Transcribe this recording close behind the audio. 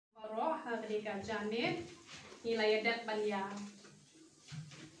ketika janet nilai adat banya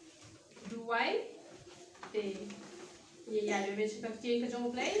duai de ya de wes kecil ke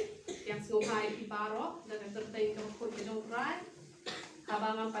jong play yang sungai piparo dan terteng ke pun ke jong prai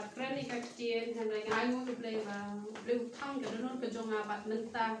abang empat keren ni kecil dan mereka ayu tu play bang play utang ke dalam ke jong abat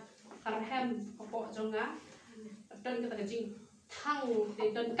mentah karhem pokok jong dan kita jing thang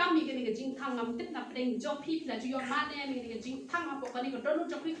để đơn cam như cái này cái jing thang ngắm tiếp nạp đèn trong phi là chưa mát đây này cái jing thang ngắm bộ cái này còn đơn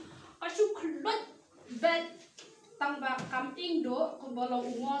trong phi ở chỗ khẩn về tăng bạc cam in đó còn bao lâu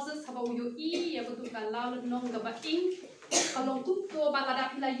ngó rất sao bao nhiêu ý ya betul kan lao lên nong cái bạc in kalau tu tu balada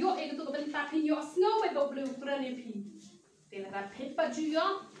phi là yo cái tu cái bên ta phi yo snow về bao nhiêu keren này phi để là đặt hết bao nhiêu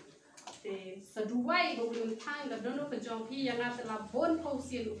để seduai bao nhiêu thang cái đơn cái trong phi yang ada là bon phâu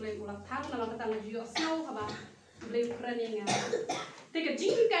xiên được lên ulang thang là cái tăng là yo snow hả bạn beli keren yang Teka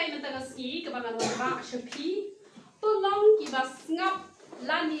jingkai mentang ski kebangan wabak sepi, tolong kiba sngap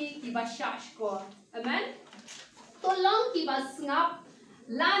lani kiba shah shkor, amen. Tolong kiba sngap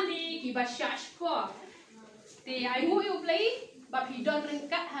lani kiba shah shkor. Te ai ngu yu play, bab hidon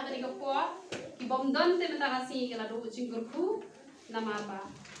ringkat hari kapor, kibom don te mentang ski kala do jingkurku nama apa.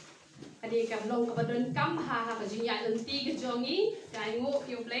 Adi kam long kabadon kam ha ka jingyai lenti ke jongi, ai ngu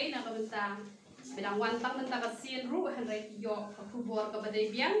yu play na kabentang. Bedang wantang mentang kasian ru henry yo kubur ke badai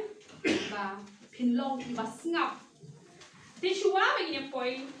biang ba pinlong ba sngap ti shua begini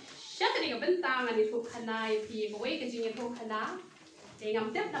poi syak ni bentang ani tu khanai pi ko we ke jing tu khana te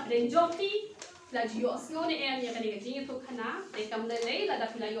ngam tep na den joki la yo sngo ni en ya ke jing tu khana te kam le la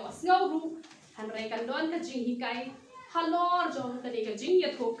da pila yo sngo ru henry kan don ke jing hikai halor jong ke jing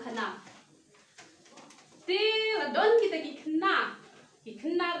ya tu khana te la don kita ki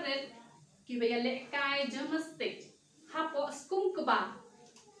khana red Kibaya lekai domestic hapo skum keba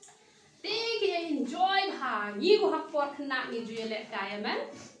te ki enjoy ha yi ko hapo khna ni ju lekai amen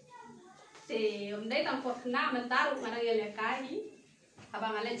te dei tam pot khna man taru ngana ye lekai hi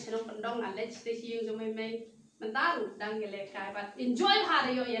abang ale chenong pendong ale te hiung jo mai man taru dang ye lekai but enjoy ha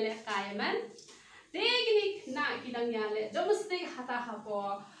de yo ye lekai amen te ki ni khna ki dang ya le domestic hata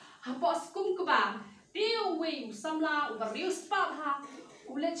hapo skum keba te we samla ubariu spa ha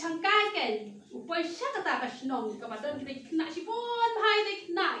Ule changkai ken, upoi syak kata kasnong kepada kita nak sipon hai dek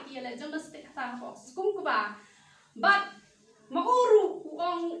nak ia le domestic kata apa skum kuba, but mauru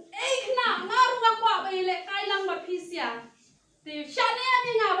uang kena ngaru aku apa ile kailang berpisia, te shane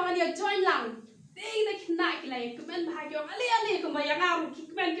ni ngabang dia join lang, te kita nak ile kemen bahagia ale kemayang ngaru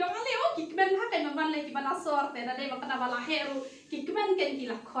kemen kyo ale kemen hakai memang lagi bala sorte dan dia kena bala heru kemen ken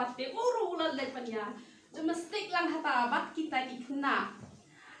kila khot te uru ulat le panya domestic lang hata bat kita kena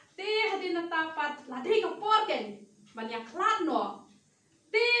te hadi na tapat ladai ka porken banyak klan no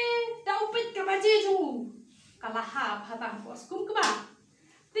te da upit ka baje ju kalaha hata bos kum ka ba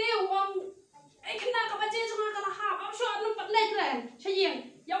te wong kena ka baje ju kalaha am sho anu pat le kren chayeng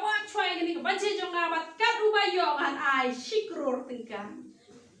ya wa chwai ni ka baje ju nga bat ka du ba yo an ai shkror tingka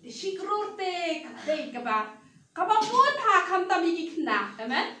te shkror te ka dei ka ba pun ha kham ta mi ki kena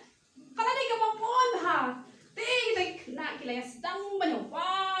amen kala dei ka ba pun ha te kita nak kila yang sedang banyak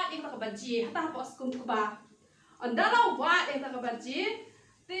wat yang tak kebaji hata bos kum kuba andala wat yang tak kebaji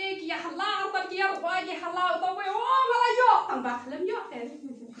te kia halau tak kia wat kia halau tak we oh halau yo tambah lem yo kan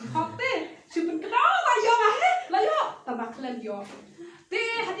hote super kenal lah yo lah yo tambah lem yo te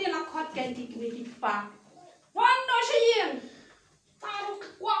hati nak khot kan di kini pa wan do shayeng taruh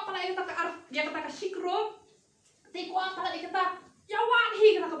kuat pala yang tak ar dia kata shikro te kuat pala dia kata ya wat hi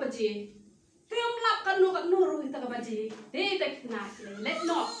kata kebaji Tium lap kan nuru kita ke baji, deh tak nak let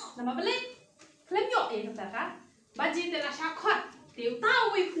no, nama balik, klem yo kata kan, baji telah syakot, tiu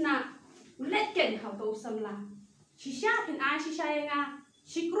tahu ikna, let ken hau tu samla, shisha pin shisha yang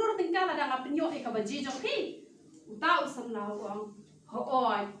shikrur tinggal ada ngap penyo ke baji joki, tahu samla uang,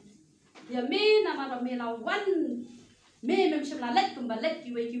 hooi, ya me nama me lawan, me memang let kembali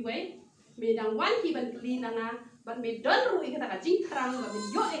kiwe, me dang wan hiban kelina bat me don ru ikata kajing terang, bat me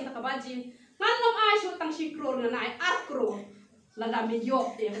yo ikata baji. Ngalam ay so tang shikror na ay arkro lada meyo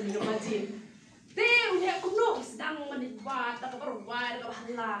ya kan baji te unya kuno sedang menitbat atau berwai atau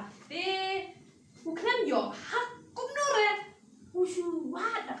hala te bukan yo hak kuno re usu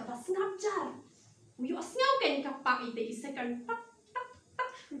wat da kata sngap jar uyo sngau ken kapak ite isekan tak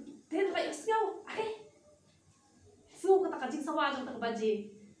te ra yo sngau are sngau kata kajing sawa jong tak baji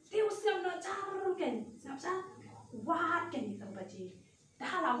te usngap na jar ken sngap jar wat ken tak baji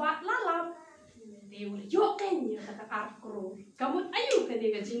dah la wat lalam Dewa yo ken ya kata arkro kamu ayu ke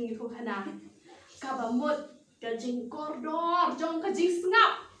dia kajing itu kana kabamut kajing koridor jong kajing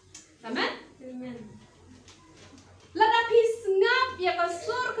sngap amen amen lada sngap ya ka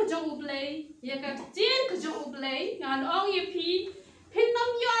sur ka jong ublay ya ka jin ka jong ublay ngan ong ye pin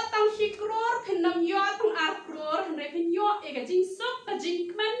nam yo tang shkor pin nam yo tang arkror hanre pin yo e ka jing sok ka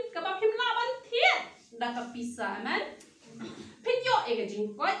jing man ka ba pin laban thiet da ka pisa man pin yo e ka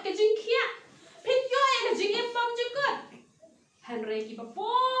jing kot ka jing khia pin yo e ka jing em bom jukut hanre ki ba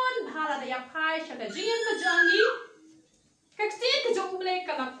pon bhala da ya phai sha ka jing ka jangi các tiết cái trong lệ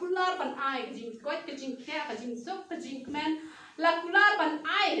cả là kular ban ai cái jing quét cái jing khe cái jing sốc cái jing man là kular ban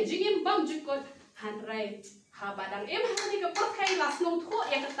ai cái jing em băng chụp quét han ray ha badang em han đi cái bát hay là snom thua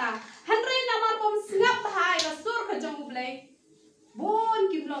ya kata han ray namar bom sngap hai là sur cái trong lệ bon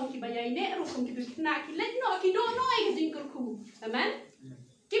kim long ki bayai ne ru kum ki bikna ki let no ki do no cái jing kurku amen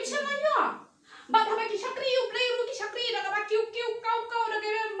kim sama yo bat ha ki shakri u play ru ki shakri da ka kiu kiu kau kau da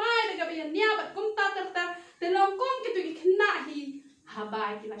cái mai da cái nia bat kum ta ta te long kong ki tu ki khna hi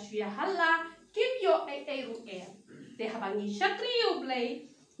habai ki la shia hala kim yo ai ru e te habangi shakri u play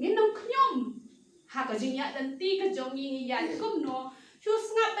ni nong khnyom ha ka jing ya dan ti ka jong ni ya kum no chu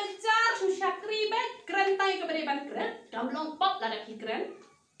sngap ben char chu shakri ben kran tai ka bere ban kran dam long pop la da ki kran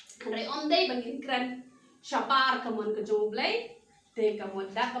re on day ban in kran shabar ka mon ka jong play te ka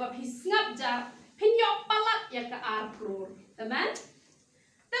mon da ka ba phi sngap jar phin yo palat ya ka ar kror amen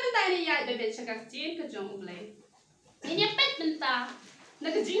tapi tadi ya bebe cakap jin ke jong ulay. Ini pet benta,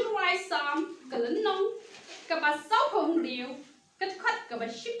 nak jing ruai sam, kelenong, kebasau kong riu, ketkat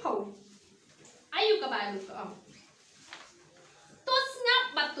kebasipau. Ayu kebalu ke om. Tos ngap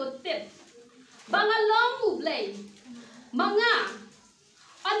batut tip, bangalong ulay, manga,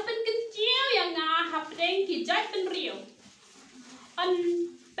 an pen kecil yang ngah hapdeng kijat pen riu, an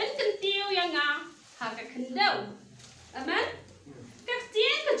pen kecil yang ngah haka kendau, aman? Các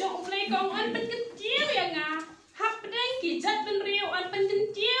chiến cái chỗ play con anh bên kinh chiếu vậy ngà hấp đến kỳ chất bên riêu anh bên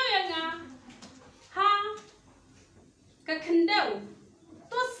kinh chiếu vậy ngà ha cái khăn đầu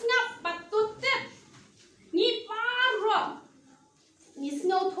tôi ngập bật tôi tiếp nhị ba rồi nhị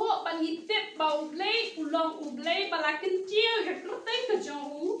snow thuốc và nhị tiếp bầu play u play và là kinh chiếu cái lúc đấy cái chỗ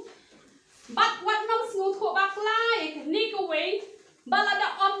bắt quạt nông snow thuốc bạc lai cái ní cái way và là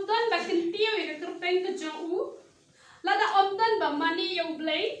đã ôm đơn và kinh chiếu cái lúc đấy cái chỗ lada omdan ba mani yo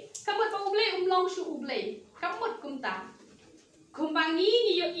blay kamot ba blay long shu blay kamot kumta kumbangi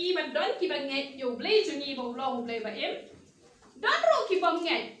ni yo I ba don ki ba nge yo blay chu ni ba long blay ba em don ro ki ba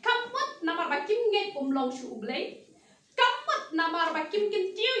nge kamot namar ba kim nge long shu blay kamot namar ba kim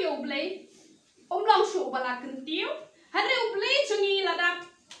kin tiu yo blay long shu ba la kin tiu hare blay chu ni lada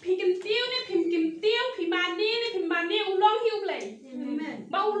phi kim tiu ne phim kim tiu phi mani long hiu blay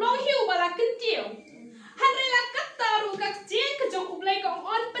ba long hiu ba la kin tiu Hari la kataru kak jin ke jong ublay kong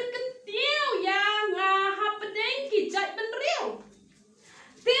on pen kentiu ya nga hapedeng ki jat ben riu.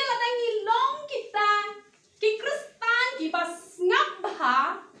 Tia la dangi long kita ki kristan ki bas ngap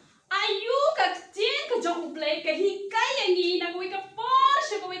bah ayu kak jin ke jong ublay ke hikai yang ni na goi ka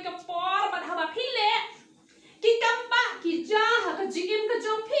por bat haba phile ki kamba ki ja ha ka jingim ka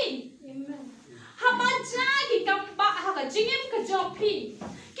jong phi. Haba ja ki kamba ha ka jingim ka jong phi.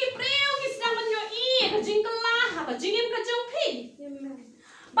 Ki priu ki sedang men yo I ka jing kelah ka jingim ka jong phi.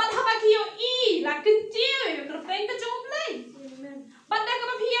 Bat haba ki yo I la kencil yo kerteng ka jong play. Bat da ka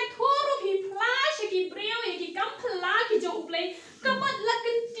ba phi thuru phi flash ki priu ki kam phla ki jong play. Ka bat la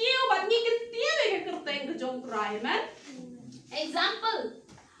kencil bat ni kencil ka kerteng ka jong cry man. Example.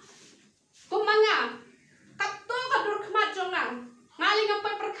 Kumanga katto ka dur khmat jong na. Ngali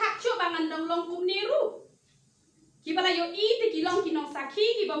ngapai perkhak chu bangan dong long kum niru. Ki bala yo I te ki long ki nong sakhi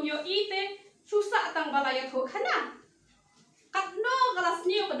ki bom yo I te susah tang bala yo thok khana kat no galas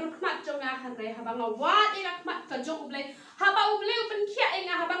niu ka dur khmat jong nga han re habang wat e khmat ka jong ublay haba ublay pen khia e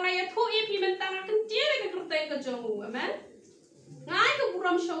nga habang ya thu I phi men tang kan tie ka kurte ka jong u amen ngai ka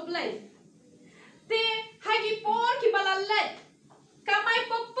buram show blay te hagi por ki bala let kamai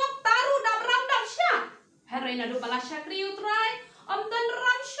pok pok taru dab ram dab sha hare na do bala shakri utrai om dan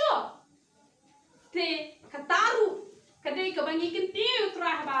ram sho te kataru kadai ka bangi kinti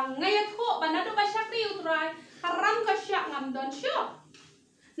utrai bang ngaya tho banado ba shakri utrai haram ka syak ngam don sho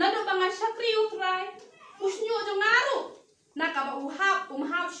nado banga shakri utrai usnyo jongaru nakaba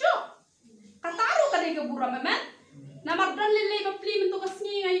uhap sho kataru kadai ka buram men namar dan lele ba pli men to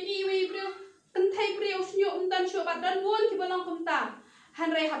kasngi ngai I we brio kentai brio usnyo undan sho badan won ki balong kumta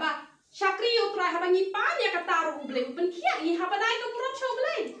hanre haba shakri utrai haba ngi pan ya kataru uble ben khia I haba dai ka buram sho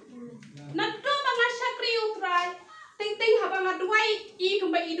blai nado banga shakri utrai ting ting haba ngaduai I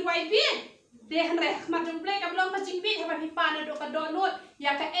kumbai I duai bien de hanre khmat jong play ka blong ka jing bi haba pi pan do ka donut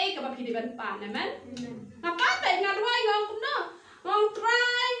ya ka e ka ba pi de ban pan amen ngapa pe ngaduai ngong no ngong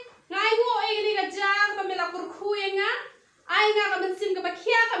try ngai wo e ni ka jang ba mela kur khu ye nga ai nga ka men sim ka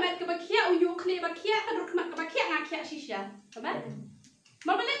bakia ka met ka bakia uyu kli bakia ka dur ka bakia nga kia shisha kaman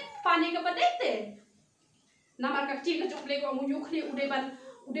mabale pani ka badete namar ka ti ka jople ko uyu kli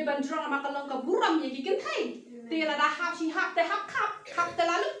ude ban drong ma ka long ka buram ye ki ken thai te la da hap si hap te hap kap te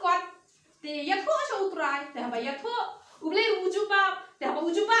la lu kot te ya tho sa utrai te ba ya tho uble ujuba te ba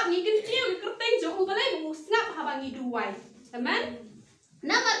ujuba ngi ken ti ka teng jo ubale mu snap ha ba ngi duwai kaman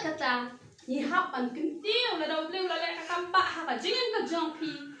namar kata ni hap ban ken ti la da uble la ka kampa ha ba jing ka jong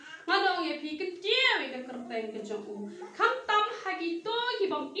pi ngadong ye pi ken ti ka kerteng ka jong u kam tam ha gi to gi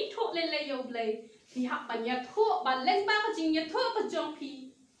bom i tho le le yo ble ni hap ban ya tho ban leng ba ka jing ya tho ka jong pi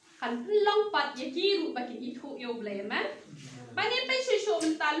kan long pat ye ki ru ba ki i tho yo ble man ba ni pe shi sho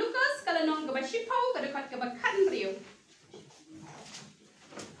men ta lucas kala nong ka ba shi pau ka de khat ka ba khan riu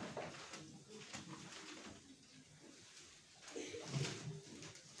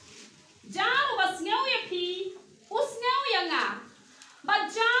Jaro ba sngaw ye pi usngaw ya nga ba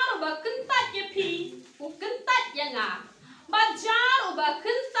jaro ba kentat ye pi u kentat ya nga ba jaro ba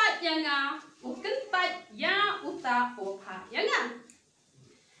kentat ya nga u kentat ya uta opa ya nga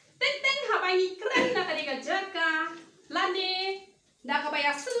teng ha ba ni kren na ka diga jaka lande da ka ba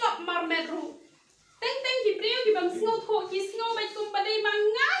ya slop marmeru teng ki priu ki bam sngaw tho ki sngaw ba tum ba dei ma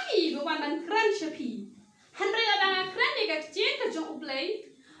ngai bu wan man kren shapi hanre la nga kren ni ka chen ka jong uplay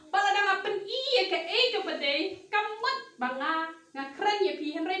Bala da nga pen iya ke eke pade kamut banga nga keren ye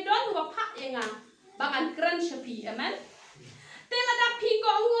pi henry don wa pak ye nga bangan keren shapi amen tela da pi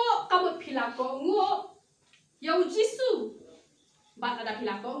ko ngo kamut pila ko ngo yo jisu bala da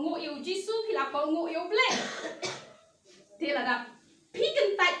pila ko ngo yo jisu pila ko ngo yo ble tela da pi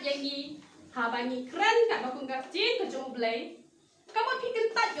kentat ye ngi ha bangi keren ka ba kun ga jin ka jong ble kamut pi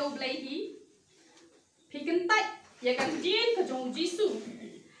kentat yo ble hi pi kentat ye ka jin ka jong jisu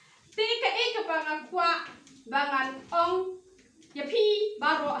te ka eka banga kwa bangan ong ya pi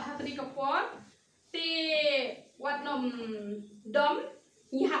baro hatri ka por te wat nom dom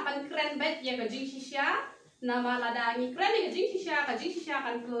ni hapan kren bet ya ka jing shisha nama lada ni kren ka jing shisha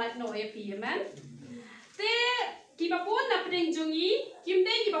kan pelat no ya pi man te ki ba pon na pedeng jungi kim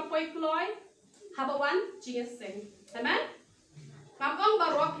te ki ba poi kloi habawan jing seng amen mam ong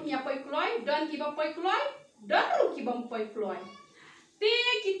baro ki ya poi kloi don ki ba poi kloi don ru ki ba poi kloi te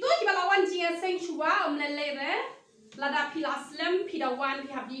kitu ki balawan jinga seng chua lele re lada pila slam pidawan pi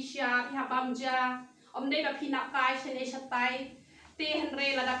habdisha pi habamja omde ba pina kai chene chatai te henre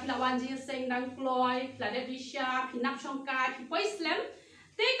lada pilawan jinga seng dang kloi lada bisha pinap chongkai pi poi slam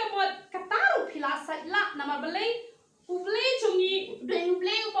te kamot kataru pila satla nama belai uble chungi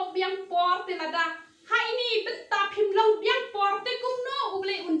uble upo biang por te lada hai ni benta pim long biang por te kumno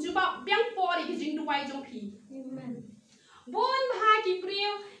uble unjuba biang por ki jing duwai jong pi bon ha ki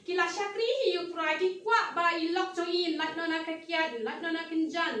priu ki la shakri hi yu try ki kwa ba i lok jong in lat no na ka kiat lat no na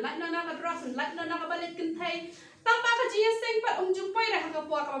kinjan lat no na ka dros lat no na ka balit kin thai tam ba ka ji seng pat ju poi ra ka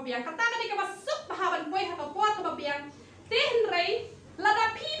por ka biang ka ta ka ni ka ba sup ha ban poi ha ka por ka biang te hin rei la da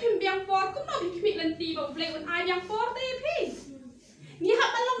pi phim biang por kum no bi khmi lan ti ba ble un ai biang por te pi ni ha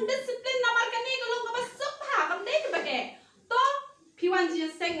ban long discipline na mar ka ni ko long ka ba sup ha kam de ka ba ke to pi wan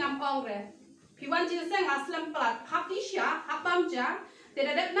ji seng ngam ong re Piwan jin seng aslam plat hap disha hap bamja te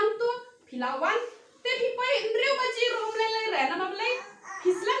dadak nang tu pilawan te pi pai ndreu ba ji rom le le re na ma ble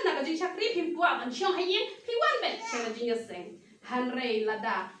pislam na ka jing chakri pim puwa man shong hayin piwan bet chela jing seng han rei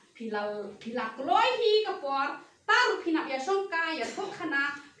lada pila kloi hi ka por taru pinap ya shong ka ya thok khana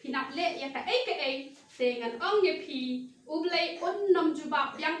pinap le ya ka ai te ngan ong ye pi ublei un nom juba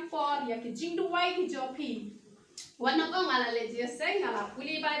yang por ya ki jing duwai ki jo pi wan no ong ala le ji seng ala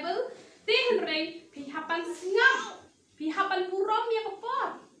puli bible te henrei pi hapan sngap pi hapan purom ya kapor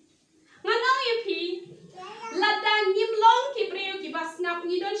nganau ya pi ladang ngim long ki priu ki bas ngap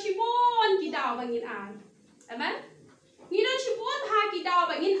ngidon shibon ki daw bangin ai amen ngidon shibon ha ki daw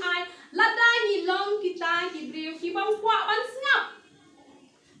bangin ai ladang ngi long ki ta ki priu ki bang kwa ban sngap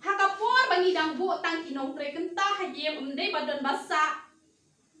ha kapor bangi dang bo tang ki nong tre kenta ha yem umdei badon basa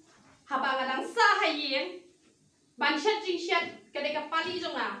ha bangadang sa ha yem ban shat jing shat kadai ka pali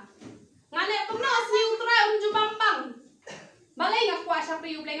jonga ngale pemno asli utra unju bambang balai ngak kwa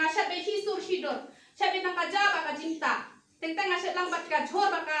shapri uble ngashat be hisur shidor shabe nang kaja baka jinta teng teng ngashat lang bat ka jhor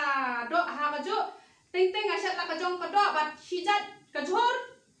baka do ha ka jo teng teng ngashat la ka jong ka do bat shijat ka jhor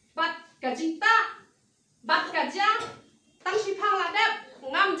bat ka jinta bat ka ja tang shipang la dap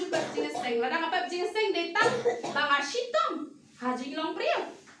ngam ju bat jing seng la dang apa jing seng de tang banga shitom ha jing long priu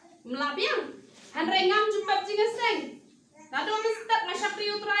mlabiang han re ngam ju bat jing seng Nado mistat ngasyak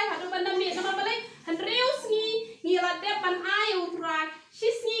riu try hado bandami nama balai han rius ngi la depan ai utrai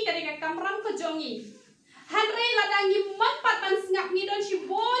shisni kadika kamram ko jongi Henry ladang nyiman pat ban sngap ngidon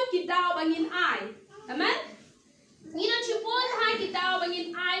shibon kidau bangin ai. Amen. Ngidon shibon hai kidau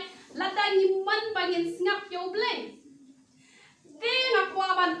bangin ai ladang nyiman bangin sngap yo bleng. Te nak kwa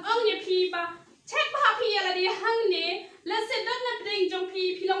ban ong ye pi ba check ba pi ala di hang ne la se don na bring jong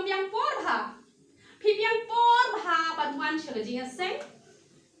pi long biang por ha. Pi biang por ha ban wan chela jing seng.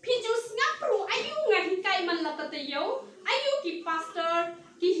 Pi ju sngap ru ayu ngai hikai man la kata yo. Ayu ki pastor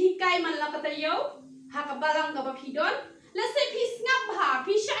ki hikai man la kata yo. Ha ka balang ka ba pi don. La se pi sngap ha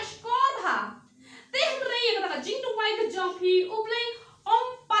pi shkor ha. Te Henry ye kata jing tu wai ka jong pi ubleng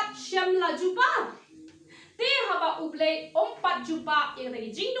ompat syam la juba. Te haba uble ompat jupa yang tadi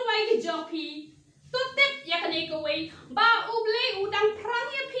jing duai ke jopi tutip ya kan ekaway ba uble udang perang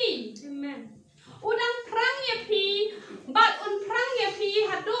ya pi. Amen. Udang perang ya pi bat perang ya pi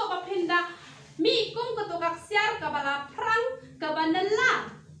hado ba penda mi kum ketukak siar kabala perang kabanela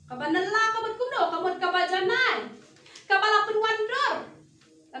kabat kuno kabut kabajanai kabala penwandor.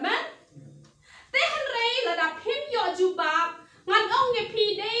 Amen. Te Henry lada pim yo jupa ngan ong ye pi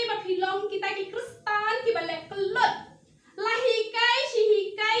dei ba pi long kita ki kristan ki balek kelut la hikai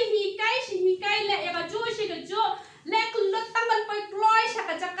le ya ka jo shi ka jo le kelut tang ban poi ploi sha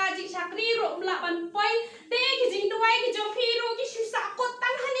ka jaka ji sakri ro mla ban poi te ki jing duai ki jo pi ro ki shu sa ko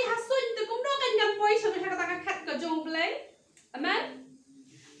tang hani hasun te kum do kan ngan poi sha ka ta khat ka jong bleng. Amen.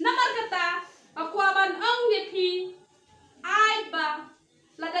 Namar kata akwa ban ong ye pi ai ba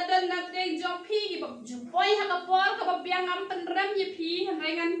lada dan nak deng jopi ba jupoi ha ka por ka ba biang am penrem ye pi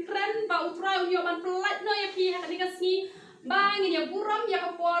rengan kren ba utra yo ban pelat no ye pi ha ni ka sni ba ngi ya buram ya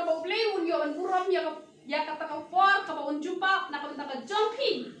ka por ba play un yo ban buram ya ka ta ka por ka ba un jupa na ka ta ka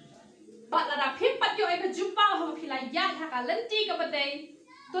jopi ba lada pimpat yo e ka jupa ha pi la ya ha ka lenti ka ba dei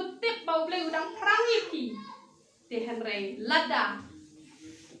tutip ba play udang perang ye pi te Henry lada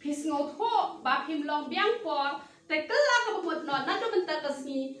pis ngot ho ba pim long biang por te kelak ka bubut non nado bentar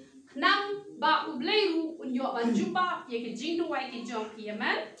kesni nang ba ubleiru unyo ban jumpa ye ke jing duai ke jong pi.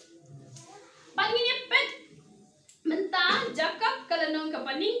 Amen. Ban ngi pet menta jakap kalanong ka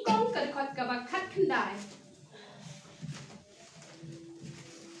paningkong ka khot ka ba khat khandai.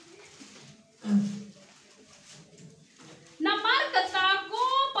 Namar kata ko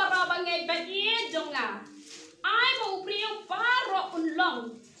para bangai bagie jonga ai ba upriu paro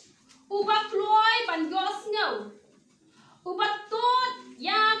unlong uba kloi ban gos ngau ubat tot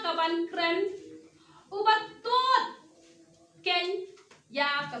ya kaban kren ubat tot ken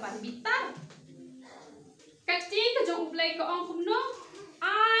ya kaban bitar kacing ke jong ublei ke ong kumno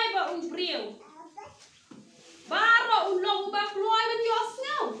ai ba ubriu baro ulong ubat kloi ban gos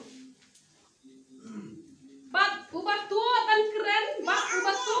ngau bat ubat tot ban kren bat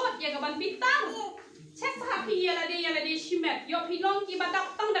ubat tot ya kaban bitar cek happy ya lade shimet yo pilong ki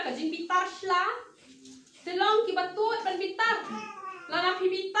badak tang da kajing bitar shla telong ki batut ban bitar lana pi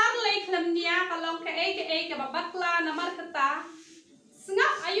bitar lei khlem nia kalong ke e ke babakla namar kata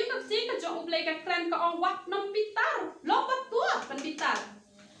sngap ayu ka sing ka jong ublei ka kren ka ong wat nom bitar lo batut ban bitar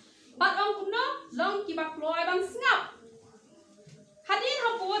bat ong kuno long ki bakloi ban sngap hadin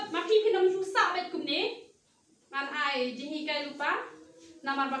haput ma pi pinom jusa bet kumne ngan ai jingi kai lupa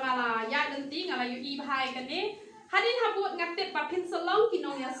namar bangala ya denti ngala yu i bhai kane hadin habut ngatet ba pin selong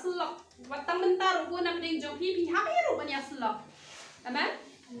kinong ya selok watang bentar ru na ding jong pi ha pi ru ban ya selok. Amen.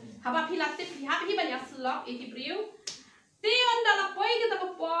 Haba pi latit pi ha pi ban ya selok e ki priu te on dala poi kita ko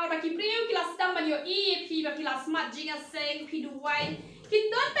por ba ki priu ki la stam ban yo i pi ba ki la smart jinga seng pi duai kin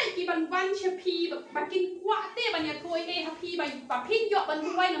don tai ki ban wan che pi ba kin kwa te ban ya koi e ha pi ba pin yo ban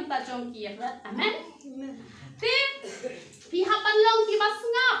duai nam ta jong ki. Amen. Te pi ha ban long ki ba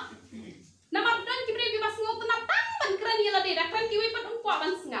sngap namar don ki priu ki ba sngap na tang ban kran ya la de da kran ki wi pat kwa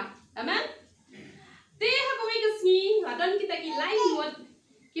ban sngap. Amen. Te ha ko wi ka sni la don kita ki lai ngot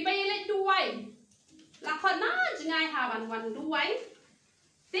ki ba ye le duai la khon na jingai ha ban wan duai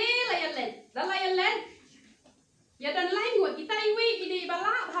te la ya le ya don lai ngot kita i wi ide ba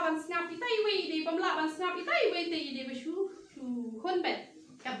la ha ban sngap kita i wi ide bam la ban sngap kita i wi te ide ba shu khon bet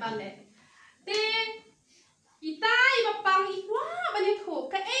ka ban le te itai bapang ikwa banyak ho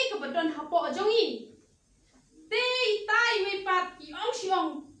ka ka badon hapo jongi te itai we pat I ong siong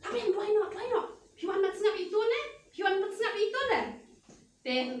tapi doi no piwan mat snap itu ne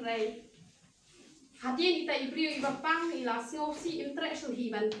te Henry hadin itai brio I bapang ila si imtre so hi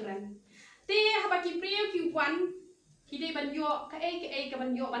ban kren te haba ki brio ki wan ki de ban yo ka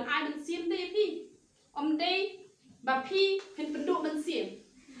ban yo ban ai ban sim de pi om de ba pi pen penduk ban sim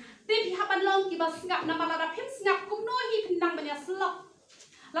te pi haban long ki ba sngap na mala pin sngap kum no hi pindang ban ya slok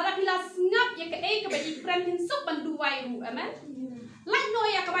la da pi la sngap ya ka ba I kren pin sup ban duai ru. Amen. lai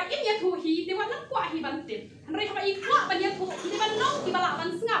noi ya kaba im ya thu hi te wan kwa hi ban tip hanrei kaba i kwa ban ya thu hi ban long ki bala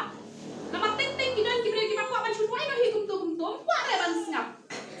ban sngap nama ting ting ki don ki bre ki ba kwa ban chun wai no hi kum tum kwa re ban sngap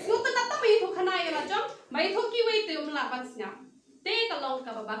ngo ta ta mai thu khana ya la jom mai thu ki wei te la ban sngap te ka long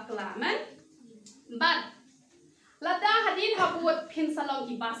ka ba kla man ban lada hadin habut phin salong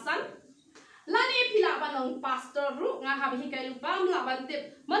ki basan lani pila banong pastor ru nga ha hi kai lupa mla bantip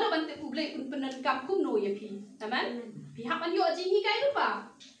mana bantip uble kun penan kam kum no ya pi amen pi ha ban yo ji hi kai lupa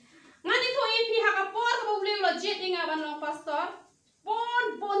ngani thoi pi ha ka por ka uble lo jet nga banong pastor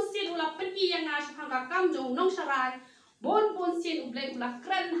bon sin ula pen i yang nga shi ka kam jong nong sarai bon sin uble ula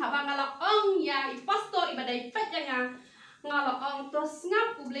kran ha ba ngala ong ya I pastor I badai pet yang ngala ong to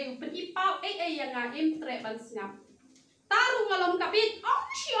sngap uble pen I pau yang nga im tre ban sngap taru ngalom kapit ong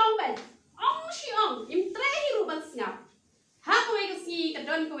shi ong ben ong shi ong im tre hi ru ban sngap ha ko we ka si ka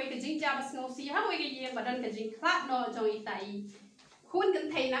don ko we ka jing ja bas ngo si ha we ka yeng ba don ka jing klat no jong I tai khun kan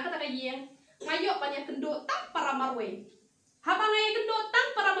thei na ka ta ka yeng ngayo pa nya kendo tak para marwe ha ba ngai kendo tak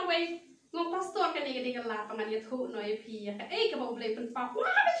para marwe ngong pastor ka ni ka di ka la pa man ya thu no ya pi ka ei ka ba ble pen pa wa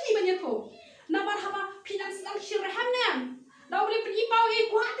ba hi ban ya thu na ba ha ba pi dan sang shir ham nam da ble pen I pau e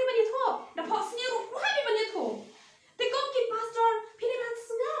kwa ti ban ya thu da pos ni ru wa bi ban ya thu te kom ki pastor pi ni ban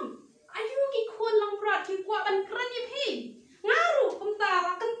sngam ayu ki khon lang prat ki kwa ban kran ni pi ngaru kum ta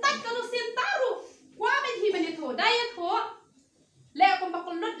la kan tat ka no sen taru wa ben hi ban ya thu da ya thu le kom ba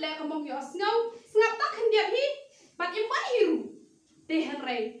kon lut le kom mom yo sngau sngap tak kan dia hi bat im ban hiru te han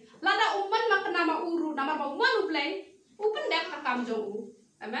re lada umman mak nama uru nama ba umman uplay upen dak hakam jong u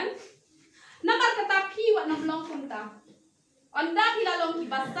amen namar kata pi wa nam long kum ta onda pila long ki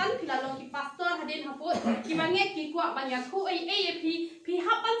basan pila long ki pastor hadin hapot ki banget ki kwa banyak thu ai pi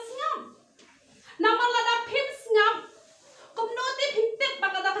hapan sngam nama lada pim sngam kum no te pim tek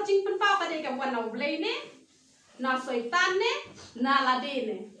bakada ka jing pen pa ka de ka wan uplay ne na soitan ne na lade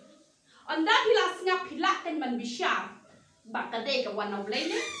ne onda pila sngap pila kan man bisyar bakade ka wan uplay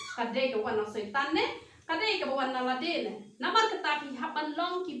ne kade ka wan soitan ne kade ka wan na lade ne namar kata pi hapan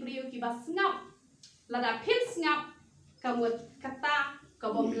long ki brio ki bas ngap lada pim sngap kamut kata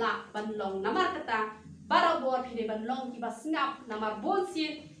kabomla banlong namar kata barabor pide banlong ki bas ngap namar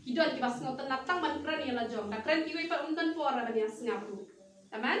bonsin hidon ki bas ngop tan tang man kran ya la jong da kran ki we pa untan por ban ya ngap ru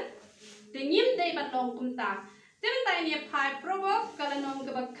amen tingim dei banlong kumta tem tai ne phai provo kalanom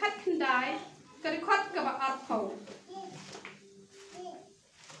ka ba khat khandai ka khot ka ba ar phau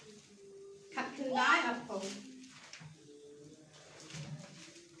khat khandai ar phau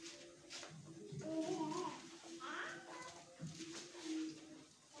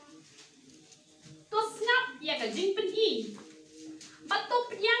ya ka jing pen I batop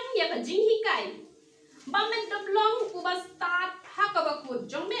yang ya ka jing hi kai ba men dop long u ba start ha ka ba kut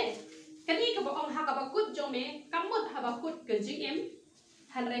jong me kani ka ba ong ha ka ba kut jong me kamut ha ba kut ka jing em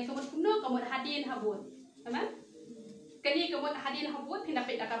han re kamut kumno kamut hadin habut amen kani kamut hadin habut pina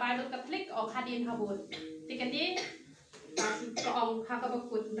pe ka ba ka klik ong hadin habut ti kani ka ong ha ka ba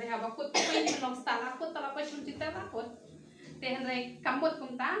kut re ha ba kut pe long start akut ta pa chun ti ta akut tehan re kamut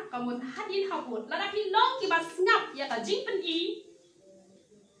kumta kamut hadin habut lada pi long ki bas ngap ya ka jing pen I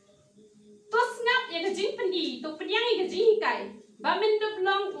to ngap ya ka jing pen I to penyang I ka jing kai ba men dop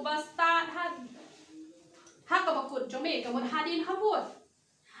long u bas start ha ka ba kut jome kamut hadin habut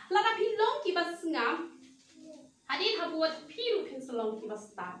lada pi long ki bas ngap hadin habut pi ru pin salong ki bas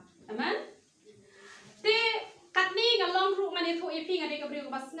start amen te katni ngalong ru ngani thu I pi ngani ka bri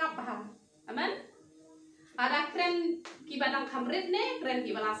bas ngap ba amen ada keren ki badang kamrit ne keren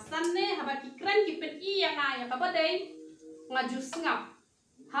ki balasan ne haba ki keren ki pen I yang ya ka badai ngaju sngap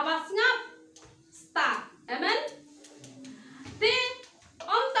haba sngap start amen te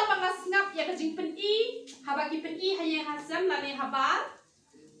om ta bang sngap ya ka jing pen I haba ki pen I haye hasam la ne haba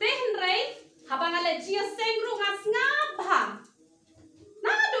te henrei haba ngale jia seng ru nga sngap ba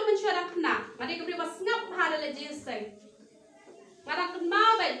na do men syara kena ngade ka bri bas ngap ba la jia seng ngarang kan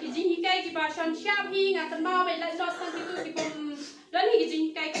mau baik ki jing hikai ki ba shan syap hi ngakan mau baik lai los kan itu ki pom don hi ki jing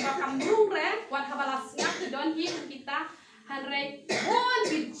hikai ki ba kamrung re wan habalas ngak ki don hi kita han re bon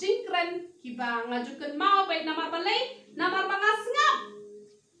ki jing kren ki ba ngajukan mau baik namar balai namar bangas ngap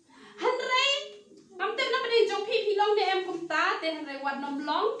han re kam tem na pade jong pi long ne em kumta te han re wan nom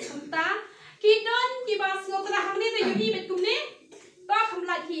long kumta ki don ki ba sngo tra hang ne te yu hi bet kum ne to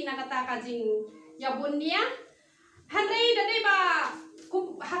khamla hi na kata ka jing ya bun nia Henry dari ba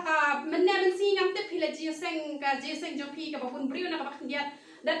kum haka menna mensi ngam te pila ji seng jong pi ka ba bun briu na ka ba khniat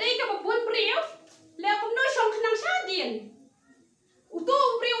dari ka ba bun briu le kum no shong khnang sha din utu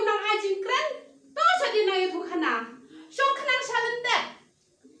briu nang a jing kran to sa din na yu thu khana shong khnang sha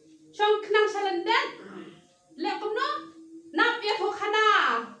lan dat le kum no nap ye thu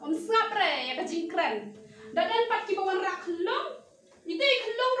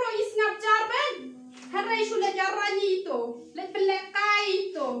itu, let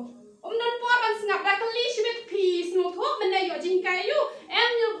belekai itu. Non por ban sngap dah kali shibet pi snow thok men yo jing kai yu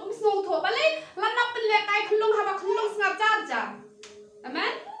em yo snow thok balai lan nak belekai khulung haba khulung sngap jar jar.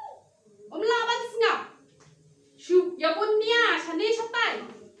 Amen. La ban sngap. Shu ya bunya chani chatai.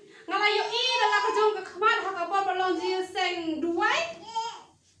 Ngala yo e la ka jong ka khmat ha ka bor balong ji seng duai.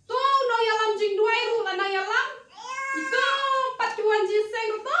 Tu no ya lam jing duai ru la na ya lam. Itu patuan ji seng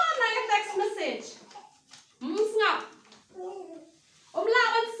ru to na ya text message. Sngap. La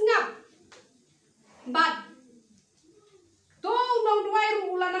ban sngap. But tu nong duai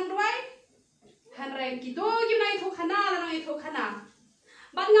ru la nang duai. Han reng ki tu yu nai thu khana la nai thu khana.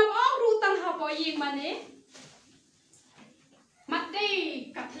 But ngap ong ru tang ha po ying mane.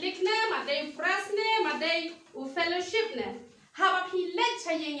 Madai Catholic ne, madai Press ne, madai u fellowship ne. Haba pi let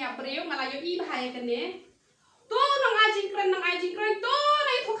chayeng ya breu ngala yo I bhai kan ne. Tu nong ajing kren tu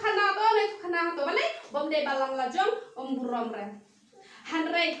nai thu khana to bale bom de balang la jong burom re. Han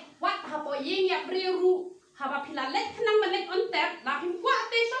rei wat hapo yeng ya breu ru haba pi la let khnang manet on tap la pi kwa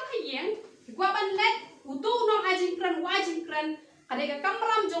te song hayeng. Kwa ban let u tu nong ajing kren kade ka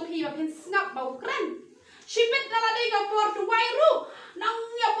kamram jong pi ba pin snap bau kren. Shipet dala dei ka por tu wai ru nang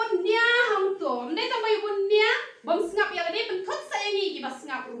ya pun nia hang to ne ta mai pun nia bom snap ya dei pen thot sa ngi ki ba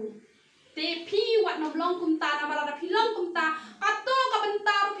snap ru te pi wat nom long kum ta na mala da pi long kum ta ato ka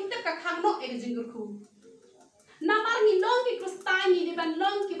benta ru pi tep ka khang no e jing ku na mar ngi long ki kristan ni de ban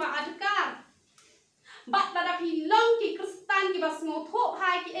long ki ba adkar bat da pi long ki kristan ki ba sngo tho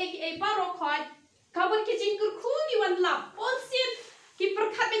hai ki e pa ro khoi ka bar ki jing ku ni wan la pon sin ki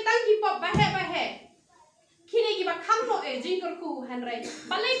perkhat betang ki pop ba he kini kita kamno jingker ku Henry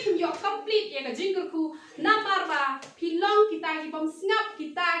balai pim yo complete ya ka jingker ku nambar ba pilong kita ki bom sngap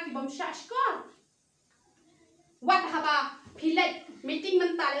kita ki bom shah shkor wat haba pilet meeting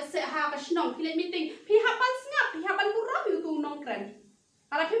mental se ha ka snong pilet meeting pi haban sngap pi haban kuram yu tu nong kren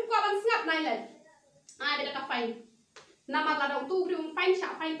ala pim ko ban sngap nai le beda ka fine namar la da tu bri fine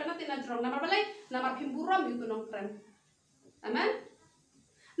sha fine penat na jrong namar balai namar pim buram yu tu nong kren amen.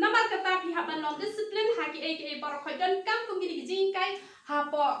 Namar kata pihak ban disiplin haki aka para khoi dan kam kum gini jing kai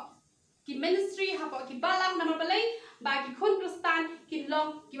hapo ki ministry hapo ki balang namar balai bagi khun kristan ki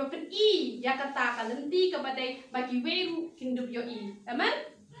long ki bapen I ya kata kalenti ka badai bagi weru kindup yo I amen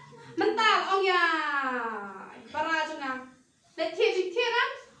mental ong ya para jonga le tie ra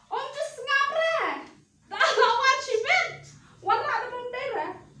om just ngap ra ta lawan chibet wala da bom dai ra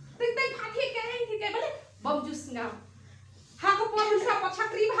ting phati kai balai bom just ngap Haka po mo sa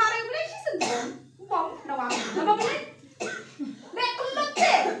pachakri bahare boleh sih sendiri. Bom, nawang. Nama boleh? Nek kulot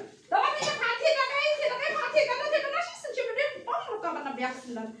deh. Nawang ni pati kan sih sendiri. Bom, kita mana biak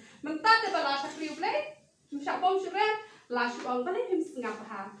sendiri. Mentah deh bala sakri boleh. Misal bom sudah, lasu orang boleh him sengap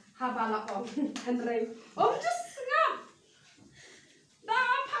ha bala om. Andre, om just sengap.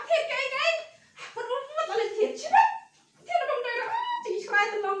 Dah pati kai. Perlu buat oleh tiap cibat. Tiap bom dah. Jadi serai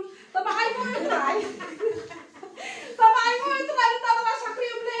tolong. Tapi hai pun serai. Tapi aku itu kan tak ada sakri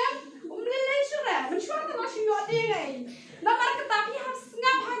boleh, boleh sure, mencuat tak masih ada ni. Nampak ketapi harus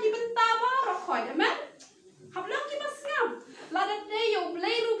ngap hagi bentar baru kau, amen. Hablang kita ngap, lada deh yo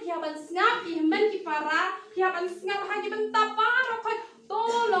boleh rupiah ban ngap, iman kita para, rupiah ban ngap hagi bentar baru kau,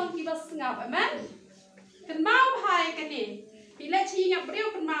 tolong kita ngap, amen. Kenal bahai kini, bila cium beriu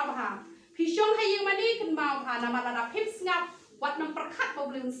kenal bahai, pisong hai yang mana kenal bahai, nama lada pip ngap, wat memperkat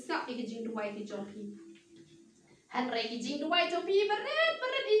bau boleh ngap ikijing dua ikijong pi. Henry ki jing duai jo pi beret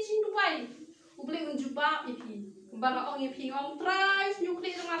I jing duai u boleh unjuba pi banga ong pi ong try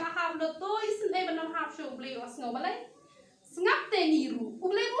nyukli dengan lahap lo to isen e banam hap shu boleh os ngo balai sngap te niru u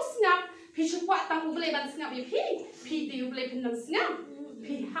boleh us ngap pi chukwa tang u boleh ban sngap pi ti u boleh pinam sngap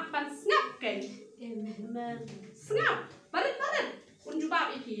pi hak ban sngap kan amen sngap beret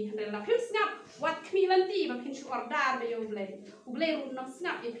unjuba pi Henry la pi sngap wat kmilan ti ba pin chu ordar be u boleh run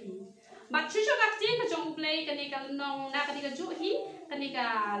sngap pi But cucu kakcing kacang play kenika lenong nak kenika juhi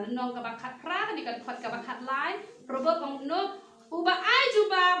kenika lenong kebakat pra kenika kuat kebakat lain probot mengno uba ai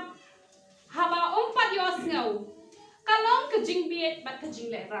juba haba umpat yos ngau kalong kejing biet bat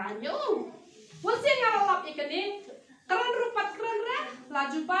kejing le ranyo wasi ngaralap ikene keren rupat keren ra la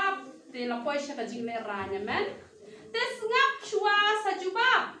juba te la poisha kejing le ranya men te ngap chua sa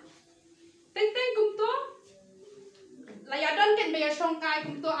juba teng kumto la yadon ken be shongkai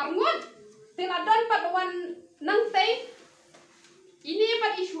kumto arngut Tiladon paduan nang teh ini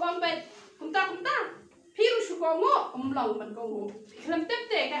pat isu ampet kumta piru sukongo umlong ban kongo kelam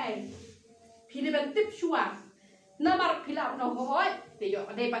tep te kai pili ban tep shua namar pila no hoi te yo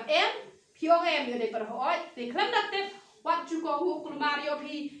de pat em piong em yo de par hoi te kelam dak tep Wat juga nguk Mario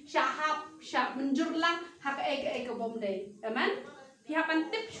pi syahab menjurlang hak ega bom day. Amen. Pi hapan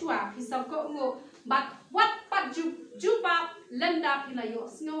tip shua pi soko nguk bat wat pat jubab lenda pi layo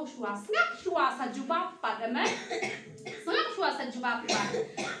snow shua snap shua sa jubab pat. Amen. Snap shua sa jubab pat.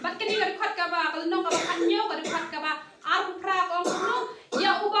 Bat kini ka khat ka ba kalau nong ka ba kanyo ka khat ka ba aru pra ka no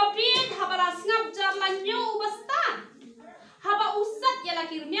ya uba pin habala snap jar lanyo ubastan. Haba usat ya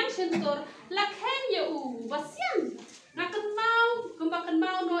laki rumiang sentur lakhen ya ubasian. Ngakan mau kembakan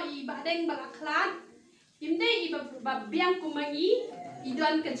mau no I badeng balaklan imde I biang kumangi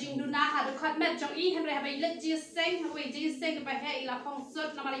idon ke jingduna ada khat met jong I henre habai let jiseng habai jiseng ke pahe ila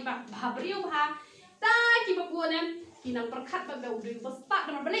pongsot namari ba babriu ha ta ki bapunem kinang perkhat ba beu basta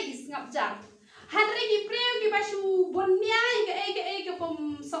nama bele isngap jar henre ki preu ki basu bonnya ke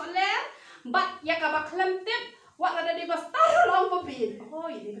pom soler bat ya ka baklam tip wat ada di basta long pabin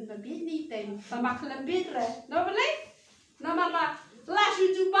oi ni ben pabin ni ten sama klam bit re no bele nama lasu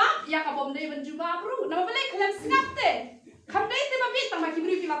jubab ya kabom dei ben jubab ru nama balik kalian snap te kam dei te mabit tama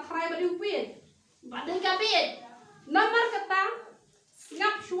kibri pila try badi upit badai kabit namar kata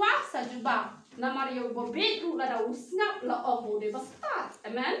snap shua sa jubab namar yo bobit ru la da snap la omo de basta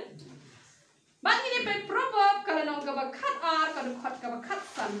amen bagi ni pe proverb kalau nong ka cut ar kalau cut ka cut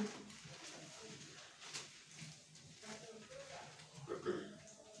san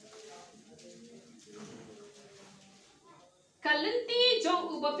kalenti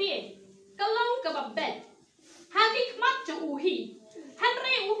jong ubapi kalong kababet hagik mat jong uhi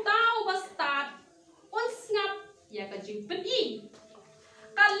hanre utau bastat un snap ya ka jingpedi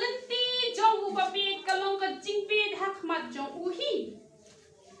kalenti jong ubapi kalong ka jingped hak mat jong uhi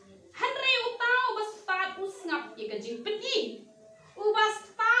hanre utau bastat usngap ya ka jingpedi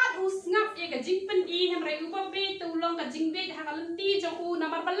ubastat usngap ya ka jingpedi hanre ubapi tulong ka jingped hak kalenti jong u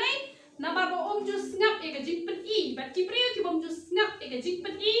namar balai namar bo om jus ngap ega jingpen I bat kipriu ki bom jus ngap ega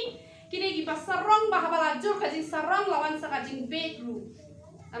jingpen I kini ki pasarong bah balajur ka jing sarong lawan sa ka jing bedru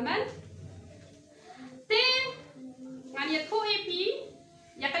amen te ngani ko epi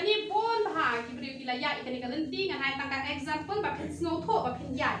ya kani bon bah kipriu ki la ya ikani ka lenti nganai tangka example ba pin snow tho ba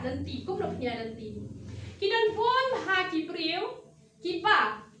pin ya lenti kum lo pin ya lenti kidan bon bah kipriu ki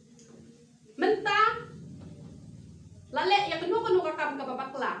ba mentang lale ya kenu ka kam ka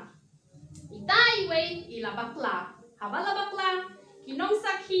babakla Itai wei ila bakla habala bakla kinong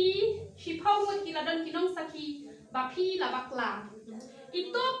saki shipawut kiladon kinong saki bapi la bakla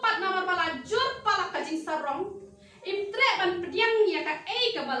itu pat namar bala jur pala kajing sarong imtre ban pediang ya ka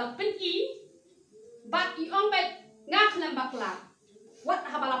ka bala peni bat iong bet ngak lam bakla wat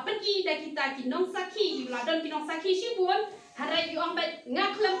habala peni da kita kinong saki kiladon kinong saki shibun harai iong bet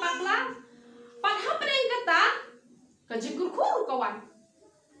ngak lam bakla pat hapreng kata kajing kurkur kawan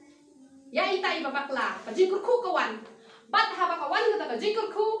ya ita iba bakla kajing kurku kawan bat haba kawan kata kajing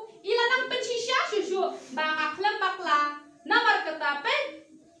kurku ila nang pencisya susu bang aklam bakla namar kata pe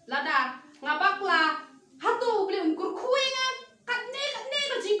lada ngabakla hatu beli kurku inga katne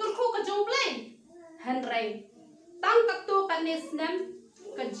kajing kurku kajong play henry tang taktu kanis nem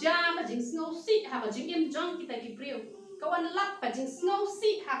kajang kajing snowsi ha kajing em jong kita kipriu kawan lap kajing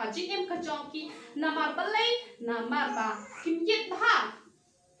snowsi ha kajing em kajong ki namar balai namar ba kimyet ha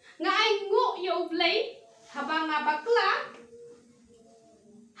ngai nguk yo play habang bakla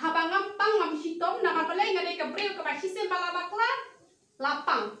habang ngampang ngam hitom nama play ngai ka breu ka hisem bala bakla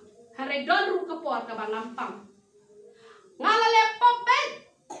lapang hare don ru ka por ka bang ngampang ngala lepop ben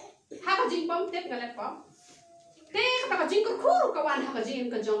ha ka jing pom tep ngala lepop te ka jing kur ka wan ha ka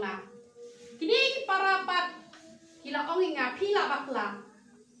jing ka jonga kini ki para pat kila ong nga pila bakla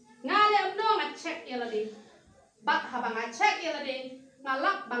ngale no nga check yala de bat habang nga check yala de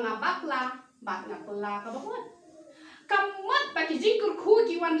ngalap banga bakla bat ngapula ka bahut kamat bagi jingkur khu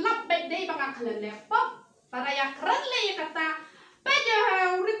ki wan lap be dei banga khalen lepop para ya kran le ya kata peja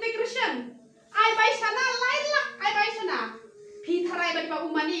retegression ai bai sana lain lak ai bai sana phi tharai ba ba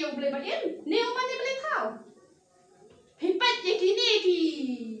umani yo ble ba in ne umani ble thau phi pet ye kini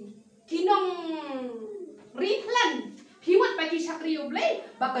ki nong riplan phi wat bagi sakri yo ble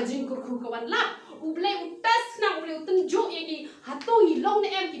ba ka jingkur khu ka wan lap ublay utas na ublay utunjuk ya ki hatu ngilong na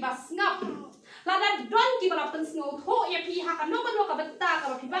em ki bas ngap lada don ki bala pen snow tho ya pi ha kano kano ka betta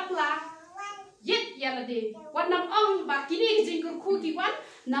ka pi bakla yet ya lade wan nam ong ba kini ki jingkur khu ki wan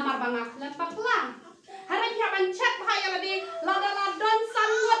namar bangak lam bakla hara ki ban chat ba ya lade lada don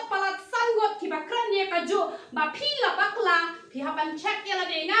sangot palat sangot ki bakran ya ka jo ba pi la bakla pi ha ban chat ya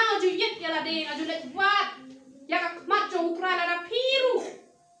lade nga ju yet ya lade nga ju let wat ya ka mat jong tra lada piru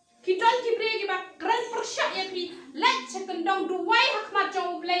Kidon kibri kiba keren persyak ya pi let cekendong duwai hak mat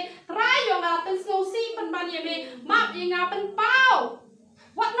jong play try yo ngapen snosi pen ban ye me map ye ngapen pau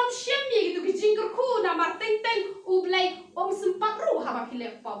wat nom shem ye gitu kijingker ku na mar teng teng ublay sempat ru haba pi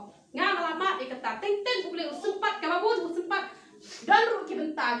lek pop nga ngalamat ye kata teng teng ublay sempat ka babun sempat dan ru ki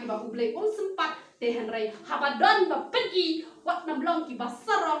benta kiba ublay sempat tehen rai haba don ba pedi wat nam long kiba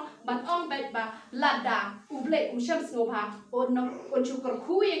sarong ban ong bai ba lada ublay shem snobha on chukur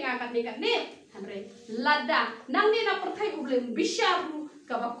ku ye nga kat ne Andre lada nang ni na perthai ublem bisharu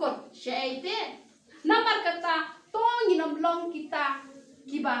kabakot shaite namar kata tong nam long kita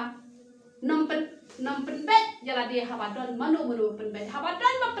kiba nampen bet jala de habadon manu penbet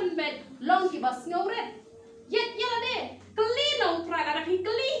habadon ma penbet long kiba sngoret yet jala de kli no tra kada pi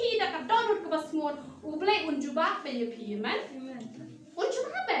kli hi da ka don ka basngon ublay unjuba pe ye pi man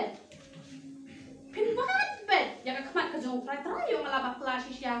unjuba bet pinbat bet ya ka khamat ka jong tra tra yo ngala bakla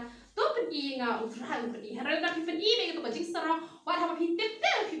shisha to pedi nga utrahan pedi harai na pi pedi be to bajing sarang wat ha pi tep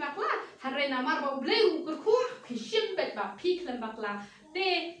pi bakla harai na mar ba bleu ku pi shim bet ba pi klem bakla te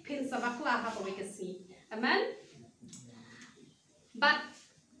pin sa bakla ha ba ke si amen but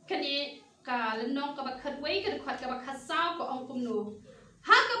kani ka lenong ka ba khat wei ka khat ka ba khasau ko ong kum nu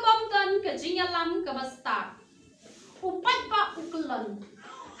ha ka bom tan ka jingalam ka ba sta upat ba uklon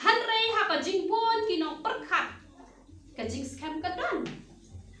harai ha ba jingpon kinong perkhat ka jing scam ka don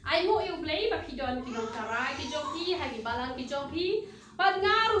ai mo yêu play ba pi don ki nong tarai ki jong pi ha ki balang ki jong pi pan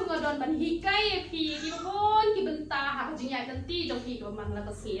ngaru ngodon ban hi kai pi ki bon ki benta ha jing ya kan ti jong pi do man la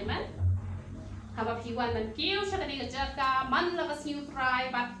ka si man ha ba pi wan man kiu sha ka ni ka jaka man la ka si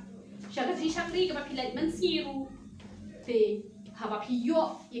try ba sha ka ji shakri ka ba pi let man si ru te ha ba pi yo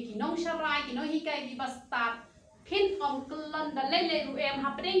ye ki nong sharai ki no hi kai ki ba start pin om klon da le le ru em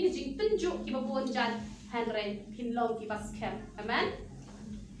ha preng ki jing tun ju ki ba bon jan han ren pin long ki ba scam amen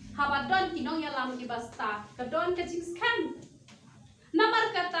Habadon kinong yalam ki basta kadon ka jing scam namar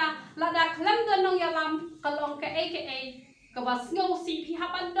kata lada klem donong yalam kalong ka aka ka bas ngau si pi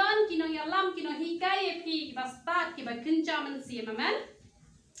habadon kinong yalam kinong hikai pi ki basta ki ba kinjaman si amen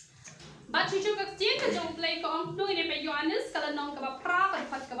ba chu ka tin ka jong play ko ong tu ni pe yohanes kala nong ka ba pra ka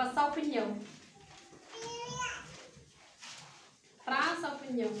phat ka ba sau pinyo pra sau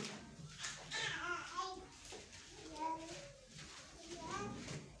pinyo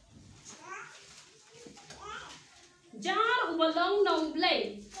jar ubalong nong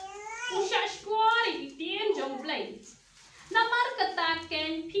blay usha shkor i tien jong blay namar kata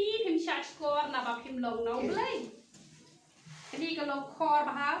ken pi phim sha shkor na ba phim long nong blay kani ka long khor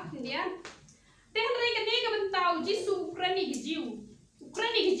ba ha india ten re kani ka bentau jisu ukraini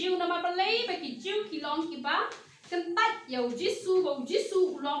ki jiu na ma blay ba ki jiu ki long ki ba kan tat yo jisu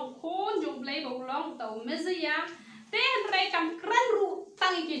long khon jong blay ba long tau mezaya ten re kam kran ru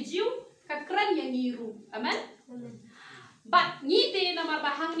tang ki jiu ka kran yang ngiru amen But ngite namar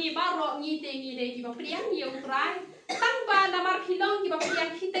bahang ni baro ngite ki ba priang ni utrai tang ba namar hilong ki ba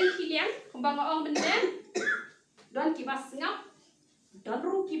priang hiteng hiliang kumbang ong benden don ki ba sngap don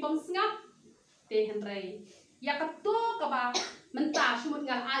ru ki bang sngap te henrei ya ka to ka ba menta shumut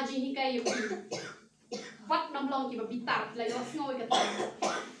ngal aji ni kai yu wat nam long ki ba bitar la yo snoi ka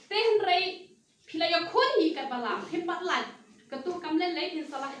te henrei phila yo khon hi ka bala phim bat lai ka tu kam len le hin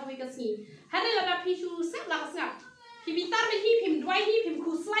salah hawi ka si hanai la phi shu sep la ka sngap ki bitar be hi phim dwai hi phim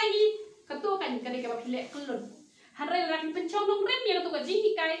khu slai hi ka to kan ka de ka phi le klun hanrai la phim penchong nong rem ya to ka ji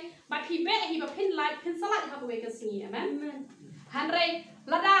hi kai ba phi be hi ba phin lai phin salat ha we ka si amen hanrai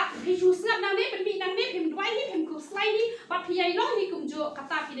la da phi chu snap na me pen bi nang me phim dwai hi phim khu slai hi ba phi ai lo hi kum jo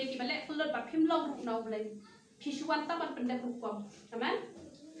kata phi de ki ba le klun ba phim long ru nau ble phi chu wan ta ban pen de ru kom amen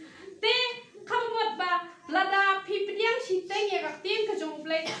te khamot ba la da phi priang chi teng ya ka tien ka jong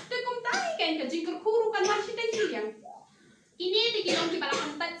ble te kum ta hi ken ka ji kur khu ru kan ma chi teng chi yang ini di kilong ki bala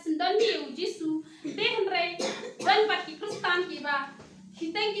kantat sendon ni jisu te henrei dan bat ki kristan ki ba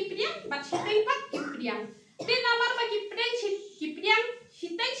hiteng ki priang bat hiteng pat ki priang te namar ba ki priang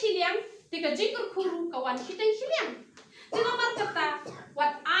hiteng chiliang te ka jingur khuru ka wan hiteng chiliang te namar kata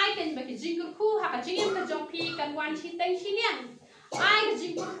wat ai kan ba ki jingur khu ha ka jingem ka jong pi kan wan hiteng chiliang ai ka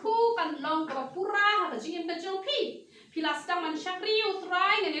jingur khu kan long ka pura ha ka jingem ka jong pi pilasta man shakri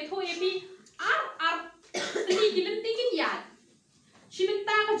utrai ngane tho ye pi ar ni gilim tingin ya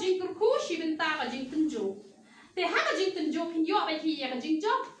Shibenta ka jing kurku, shibenta ka jing tunjo. Te ha ka jing tunjo pinyo ba hi ya ka jing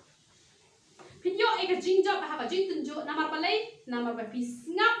job. Pinyo e ka jing job ha ka jing tunjo namar balai, namar ba pi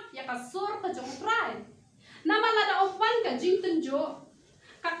sngap ya ka sor ka jong try. Namar la da ofan ka jing tunjo.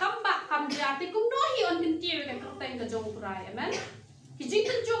 Ka kamba kam ja te kum no hi on tin tier ka kurteng ka jong try, amen. Ki jing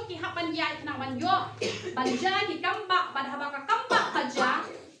tunjo ki ha pan ya nang man yo. Ban ja ki kamba ban ha ba ka kamba ka ja.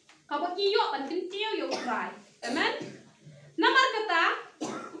 Kaba iyo ban kentiu yo try. Amen. Namar kata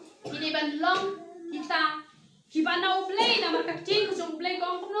ini ban long kita hiba na play namar kacing kujong play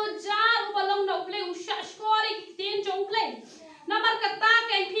kong no jar ubalong na play usha shkor ikin jong play. Namar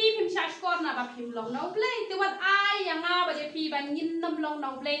kata kay pim shah shkor na ba pim long na play. Tiwat ay yang ba je pi ban ngin nam long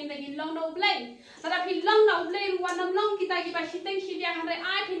na play na ngin long na play. Tada pin long na play ruan nam long kita giba hiteng hidia hare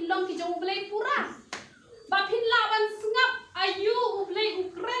ay pin long ki jong play pura. Ba pin laban sngap ayu ublay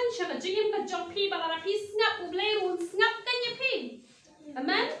ukran siya ka jingim ka jong pi ba pi sngap ublay run sngap kanya pi.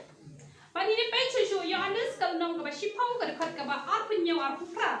 Amen. Pa ni pa chu yo anes kal nong ka ba shipong ka khat ka ba ar pin yaw ar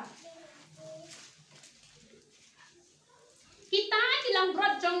pura. Kita kilang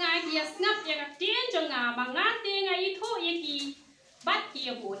rot jong nga kia sngap ya ka tien jong nga ba nga te nga ito ya ki bat ki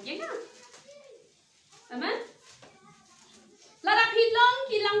ya bot ya nga. Amen. Lara pilong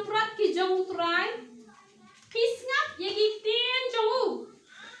kilang prat ki jong utray. Pisngap yagi tien jong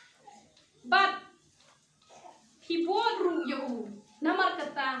but hibod ru yo namar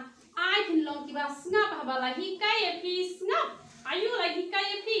kata ai pinlong kiba sngap habala hikai pisngap ayu lagi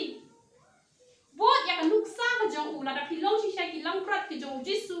hikai pi bot ya kan nuksa ka jong ula da pilong shisha kilang prat ki jong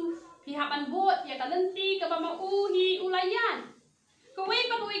jisu pi haban bot ya ka lenti ka ba mau hi ulayan kowe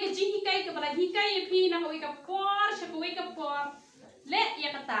pa kowe ka jing hikai ka bala hikai pi na kowe ka por sha kowe ka por le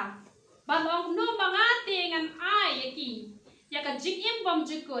ya kata balong no mangate ngan ai yaki ya ka jing im bom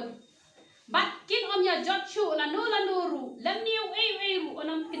jikut bat kin om ya jot chu la no ru lam niu ei ru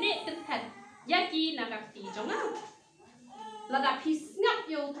onam kene tet yaki na ka ti jonga la da pis ngap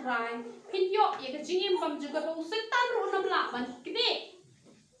yo trai pin yo ya ka jing im bom jikut lo setan ru onam la ban kene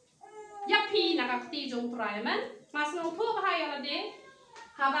ya pi na ka ti jong trai man mas no tho ka ya la de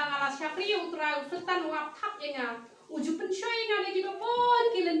ha ba ngala chakri yo trai setan wap thap yenga uju penshoy nga lagi bapon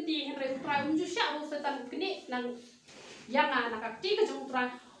kilenti henry utrai uju sya bo setan kene nang yanga nakakti ka jong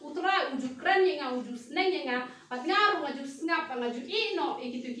utrai uju kren nga uju sneng nga pat ngaru ngaju sngap ngaju ino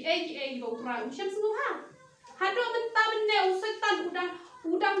gitu ki bo utrai usyam sungguh hado benta benne usetan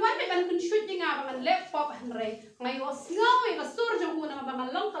udang wan me ban penshoy nga bangan laptop henry ngayo sngaw nga sur jong una bangan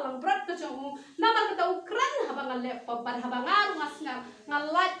long kalang brat ka jong nabar ka ukran habangan laptop ban habangaru ngasnga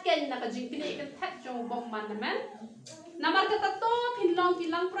ngalat ken nakajing kene ka that jong bom man man. Namar kata to pin long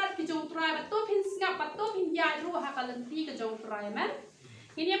kilang prat ki jong try ba to pin sngap ba to pin ya ru ha kalanti ka jong try man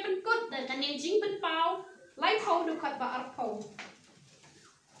ini pen kut dan kan jing pen pau lai pau do khat ba ar pau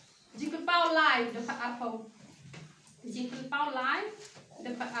jing pen pau lai do khat ar pau jing pen pau lai do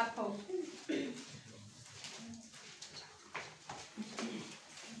khat ar pau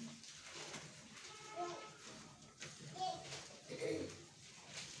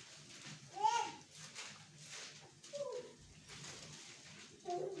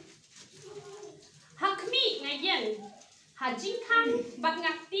hajing kan bat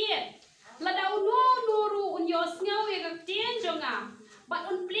ngak tie la dau no ru un yo sngaw ya gak tien jonga bat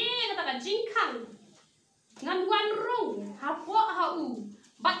un ple kata ka jing kan ngan wan rung ha po ha u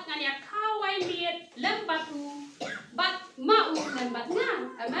bat ngan ya kawai miet lem bat u bat ma u lem bat nga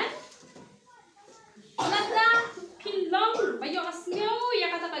amen la da pilong ba yo sngaw ya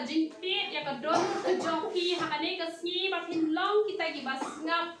kata ka jing pie ya ka don ka jong pi ha ane ka sngi ba pilong kita gi bas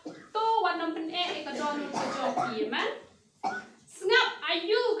ngap to wan nam pen ka don ka jong pi amen sngap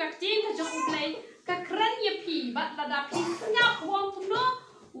ayu ka tin ka jong play ka kran ye pi bat la da pi sngap wong tu no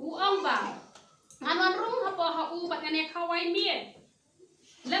u ong ba anon rung ha po ha u bat ngane khawai mie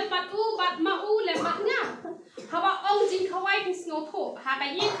lem bat u bat ma u lem bat nga ha ba ong jing khawai pi sngo tho ha ka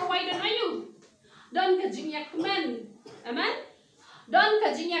ye khawai don ayu don ka jing yak men amen don ka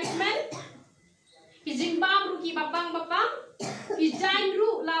jing yak men ki jing bam ru ki babang ki jan ru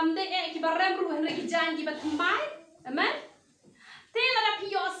lam de ki barem ru henre ki jan ki bat mai amen tela da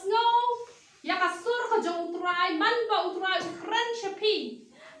pio snow ya ka sur ka jong utrai man ba utrai ukran shapi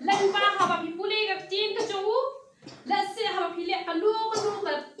lan ba ha ba pi pule ka tin ka jowu la se ha ba pi le ka lu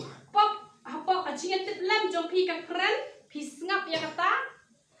ka pop ha pop ka chinget lam jong pi ka kran pi sngap ya kata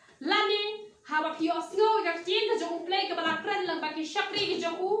lani ha ba pio snow ka tin ka jong play ka bala kran lang ba ki shakri ki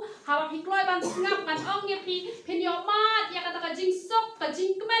jong u ha ba pi kloi ban sngap kan ong ya pi pin yo mat ya kata ka jing sok ka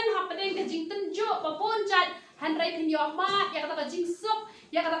jing kmen ha pa deng ka jing tenjo ba pon chat Handrai pin yo mat ya kata ka jing sok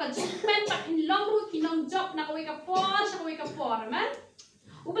ya kata ka jing pen pa pin long ru kinong job na kawe ka por sa kawe ka por man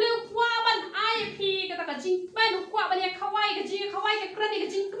ubele ukwa ban ai pi kata ka jing pen ukwa ban ya kawai ka jing kawai ka kran ka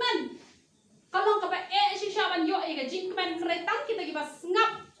jing kmen kalong ka ba si sha ban yo ka jing kmen kre tang kita gi bas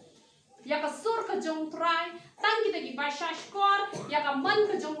ngap ya ka sur ka jong trai tang kita gi bas shkor ya ka man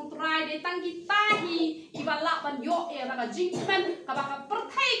ka jong trai de tang kita hi ibala ban yo ya ka jing kmen ka ba ka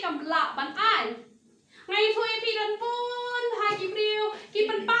perthai kam la ban ai ngày thôi pi dan pun hai kipriu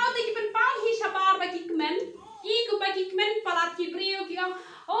kipen pau hi shabar ba kikmen I ku ba kikmen palat kipriu ki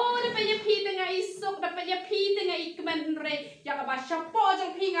oh dapat je pi tengah isuk dapat je pi tengah ikmen re ya ka ba shapo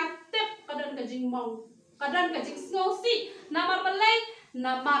jong pi ngatep kadan ka jingmong kadan ka jing snosi namar balai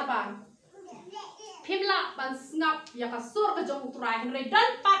namar ban pimla ban sngap ya ka sur ka jong trai re dan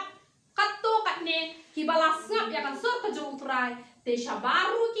pat katto katne ki bala sngap ya ka sur ka jong trai te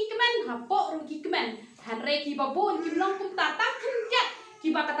shabaru kikmen hapo ru kikmen hanre ki babon ki long kum ta tak khat ki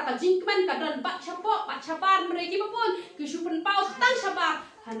ba kata ka jingkmen ka dan bat chapan mere ki babon ki supen pau tang shabar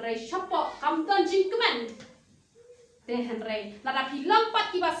hanre shapo kam dan jingkmen te hanre lada pi long pat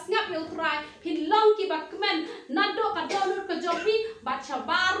ki ba sngap yo trai pin long ki ba kmen nado ka donut ka jopi bat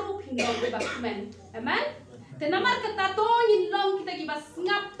chabaru pin long ki ba kmen amen te namar kata to yin long kita ki ba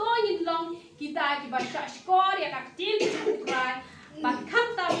sngap to yin long kita ki ba shkor ya ka tin trai ba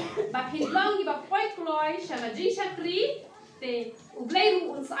khatta ba pin long ki ba poi kloi sha jing shakri te ublei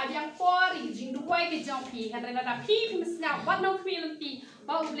ru un sa yang por i jing du koi ke jong pi kan da pi pim snap wat no pi lam pi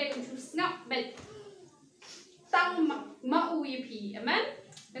ba ublei un chu snap bet tang ma u ye pi amen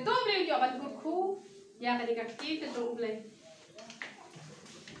te to ublei yo ban gut khu ya ka ka ti te jong ublei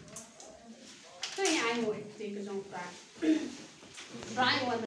to ya ai ngoi te ka jong pra rai